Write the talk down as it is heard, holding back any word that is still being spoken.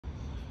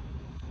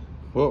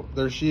Well,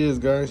 there she is,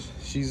 guys.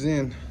 She's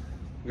in.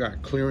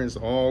 Got clearance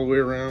all the way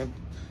around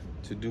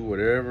to do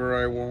whatever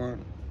I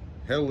want.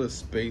 Hella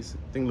space.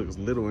 Thing looks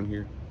little in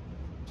here.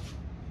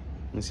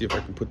 Let me see if I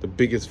can put the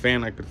biggest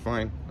fan I could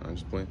find. I'm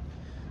just playing.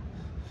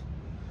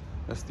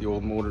 That's the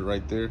old motor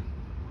right there.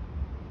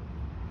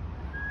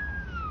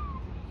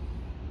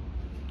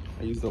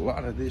 I used a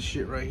lot of this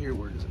shit right here.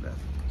 Where is it at?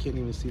 Can't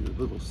even see the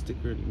little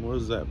sticker anymore.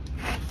 What is that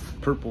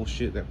purple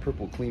shit? That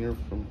purple cleaner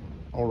from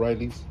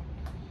O'Reilly's.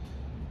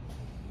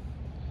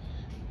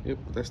 Yep,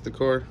 that's the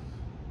car.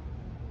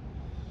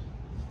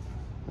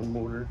 The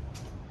motor.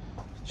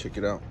 Check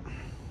it out.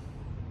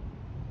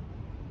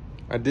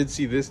 I did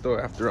see this though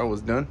after I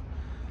was done,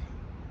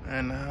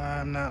 and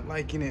I'm not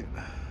liking it.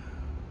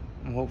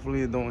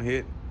 Hopefully it don't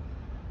hit.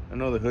 I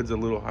know the hood's a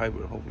little high,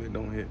 but hopefully it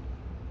don't hit.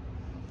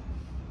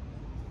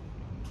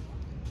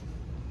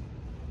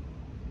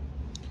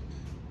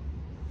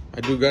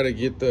 I do gotta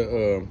get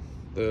the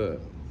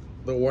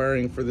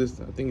wiring for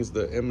this. I think it's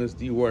the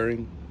MSD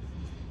wiring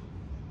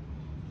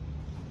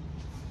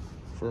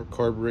for a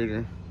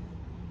carburetor.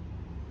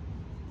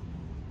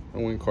 I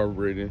went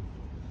carbureted.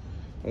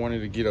 I wanted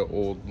to get an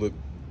old look.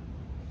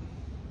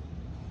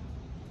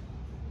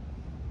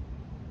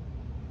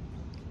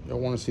 Y'all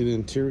want to see the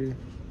interior?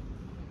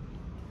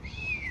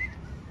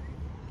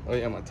 Oh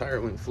yeah, my tire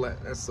went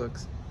flat. That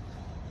sucks.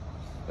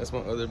 That's my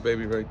other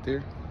baby right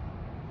there.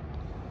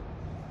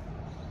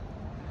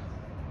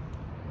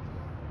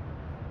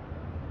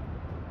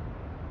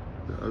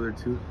 The other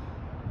two.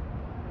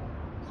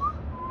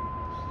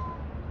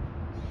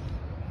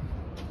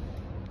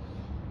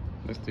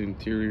 That's the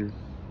interior.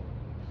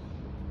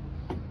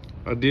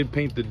 I did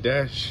paint the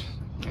dash.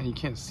 Man, you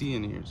can't see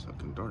in here. It's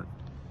fucking dark.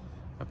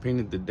 I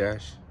painted the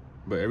dash,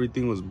 but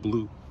everything was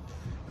blue.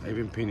 I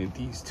even painted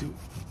these too.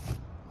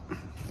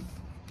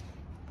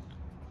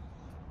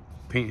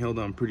 Paint held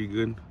on pretty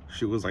good.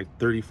 Shit was like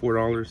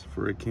 $34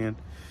 for a can.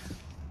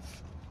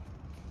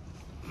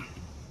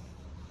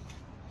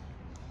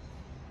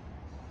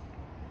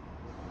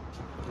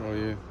 Oh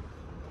yeah.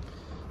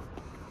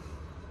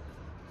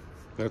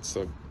 That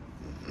sucked.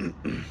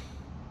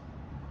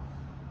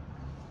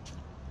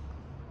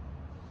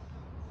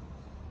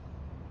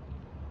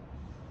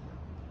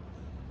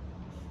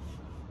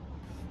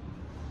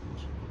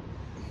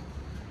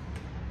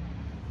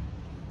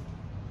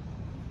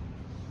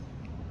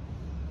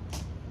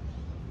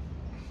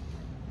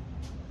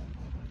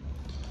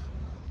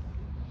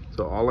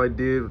 So all I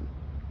did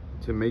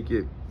to make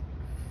it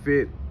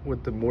fit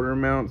with the motor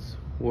mounts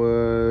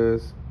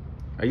was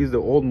I used the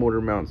old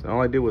motor mounts.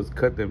 All I did was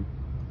cut them.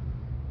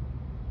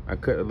 I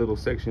cut a little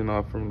section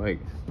off from, like,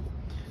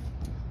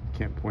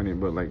 can't point it,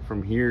 but like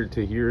from here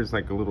to here is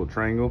like a little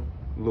triangle,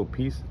 a little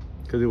piece,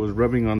 because it was rubbing on